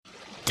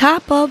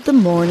Top of the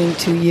morning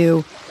to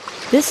you.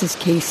 This is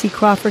Casey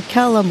Crawford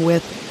Kellum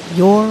with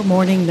Your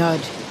Morning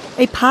Nudge,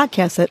 a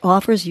podcast that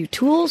offers you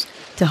tools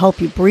to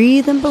help you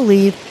breathe and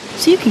believe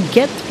so you can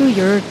get through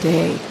your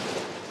day.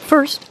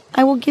 First,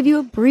 I will give you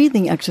a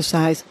breathing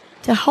exercise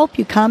to help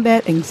you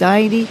combat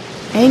anxiety,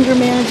 anger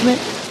management,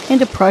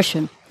 and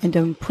depression, and to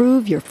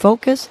improve your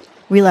focus,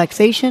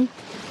 relaxation,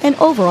 and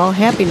overall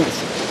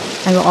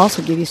happiness. I will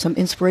also give you some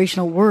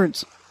inspirational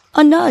words,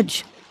 a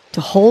nudge, to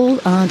hold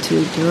on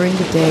to during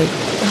the day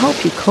to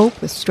help you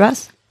cope with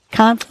stress,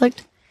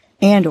 conflict,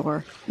 and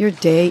or your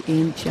day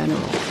in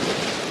general.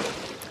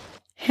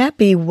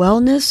 Happy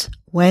Wellness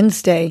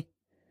Wednesday.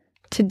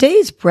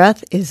 Today's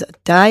breath is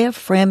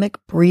diaphragmic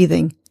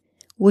breathing,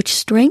 which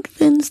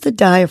strengthens the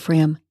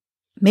diaphragm,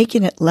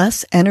 making it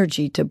less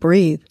energy to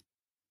breathe.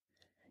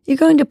 You're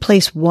going to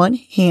place one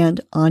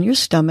hand on your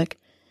stomach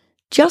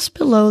just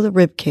below the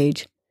rib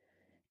cage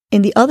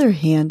and the other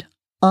hand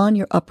on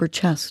your upper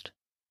chest.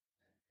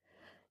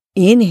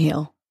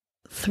 Inhale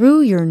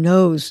through your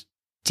nose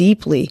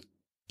deeply,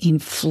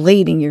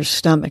 inflating your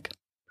stomach,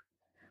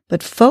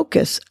 but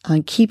focus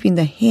on keeping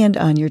the hand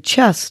on your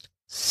chest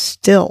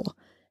still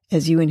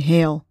as you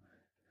inhale.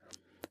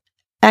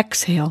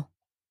 Exhale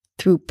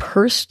through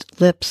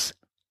pursed lips,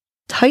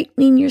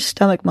 tightening your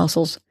stomach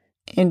muscles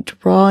and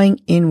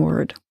drawing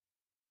inward.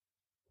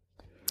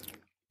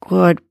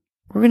 Good.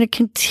 We're going to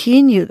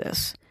continue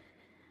this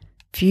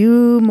a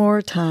few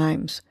more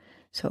times.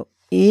 So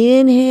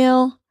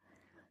inhale,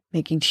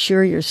 making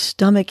sure your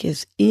stomach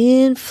is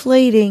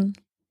inflating,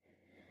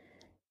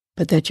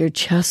 but that your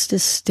chest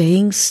is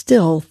staying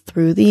still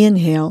through the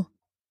inhale.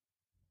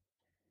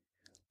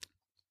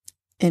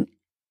 And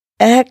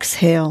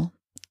exhale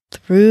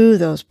through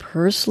those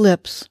pursed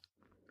lips,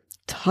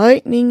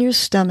 tightening your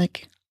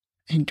stomach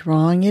and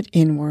drawing it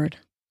inward.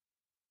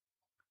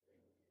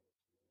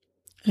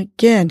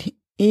 Again,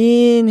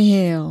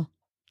 inhale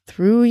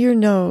through your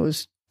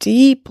nose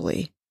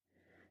deeply.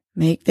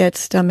 Make that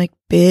stomach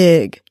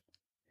big.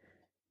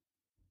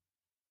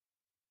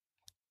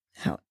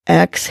 Now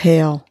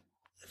exhale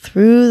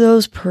through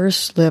those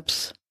pursed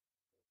lips,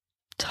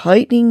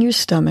 tightening your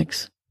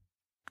stomachs,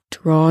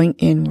 drawing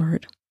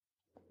inward.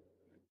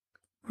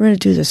 We're going to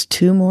do this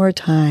 2 more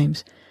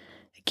times.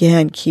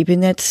 Again,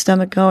 keeping that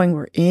stomach going.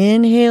 We're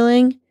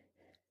inhaling,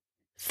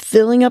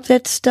 filling up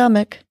that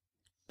stomach,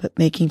 but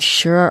making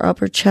sure our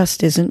upper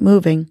chest isn't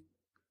moving.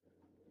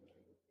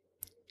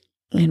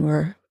 And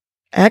we're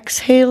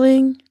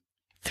exhaling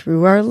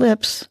through our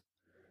lips.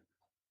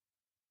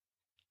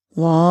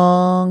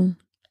 Long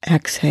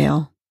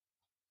exhale.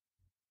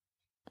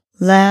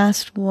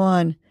 Last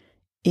one.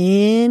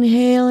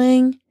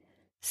 Inhaling,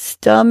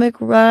 stomach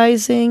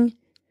rising,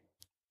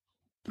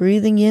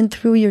 breathing in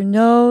through your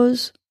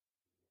nose,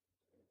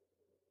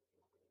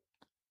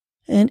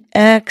 and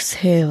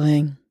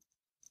exhaling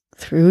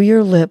through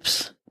your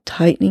lips,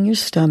 tightening your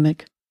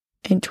stomach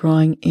and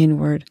drawing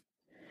inward.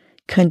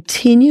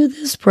 Continue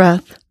this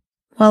breath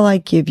while I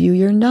give you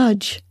your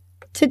nudge.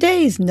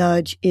 Today's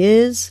nudge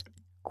is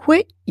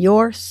quit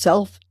your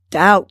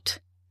self-doubt.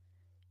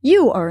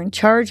 You are in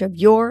charge of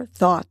your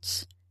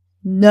thoughts.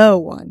 No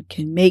one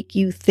can make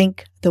you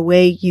think the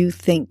way you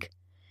think.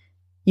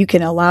 You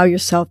can allow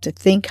yourself to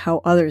think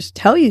how others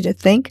tell you to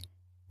think,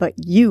 but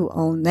you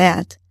own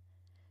that.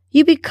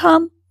 You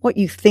become what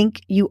you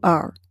think you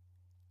are.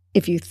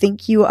 If you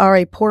think you are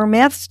a poor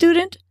math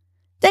student,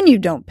 then you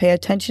don't pay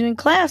attention in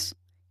class.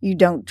 You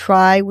don't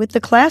try with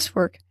the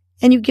classwork,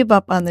 and you give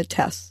up on the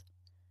tests.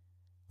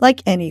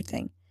 Like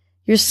anything,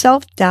 your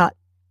self-doubt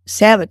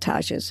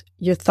sabotages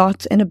your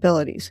thoughts and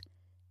abilities.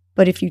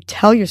 But if you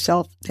tell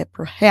yourself that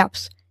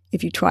perhaps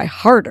if you try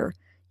harder,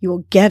 you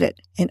will get it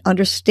and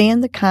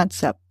understand the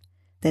concept,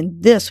 then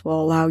this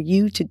will allow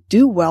you to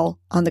do well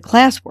on the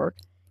classwork,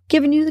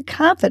 giving you the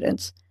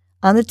confidence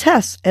on the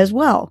tests as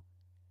well.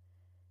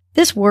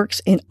 This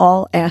works in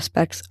all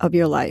aspects of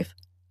your life.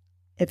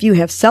 If you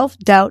have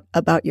self-doubt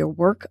about your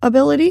work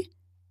ability,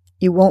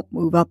 you won't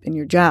move up in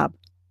your job.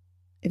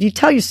 If you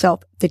tell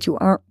yourself that you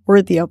aren't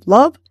worthy of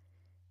love,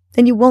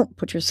 then you won't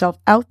put yourself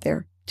out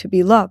there to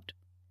be loved.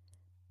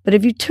 But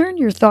if you turn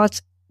your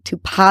thoughts to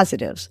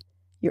positives,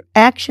 your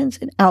actions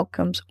and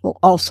outcomes will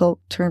also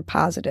turn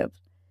positive.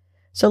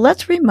 So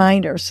let's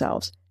remind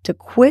ourselves to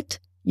quit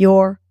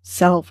your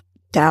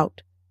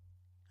self-doubt.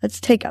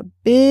 Let's take a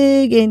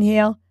big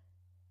inhale,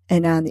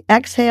 and on the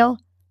exhale,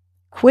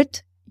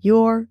 quit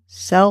your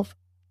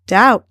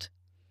self-doubt.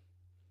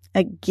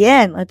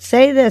 Again, let's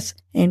say this,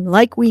 and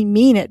like we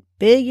mean it.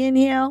 Big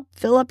inhale,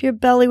 fill up your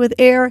belly with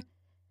air.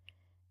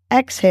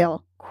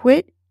 Exhale,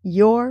 quit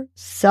your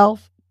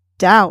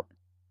self-doubt.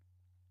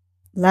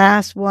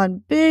 Last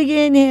one, big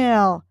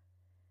inhale.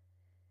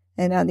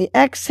 And on the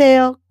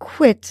exhale,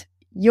 quit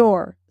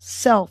your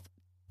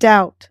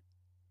self-doubt.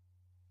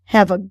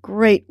 Have a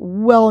great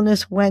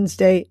Wellness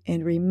Wednesday,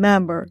 and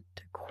remember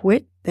to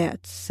quit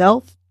that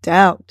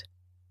self-doubt.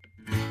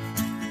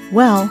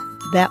 Well,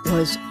 that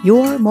was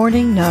your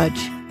morning nudge.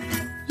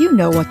 You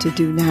know what to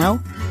do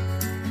now.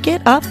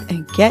 Get up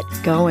and get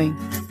going.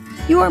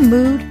 Your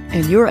mood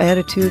and your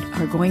attitude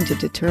are going to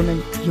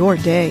determine your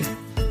day.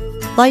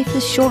 Life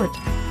is short.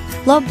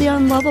 Love the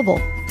unlovable.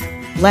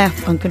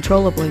 Laugh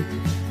uncontrollably.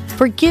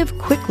 Forgive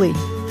quickly.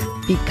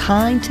 Be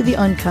kind to the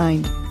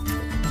unkind.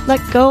 Let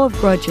go of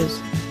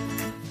grudges.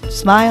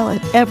 Smile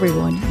at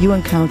everyone you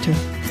encounter.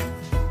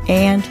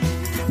 And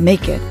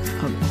make it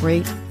a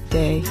great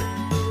day.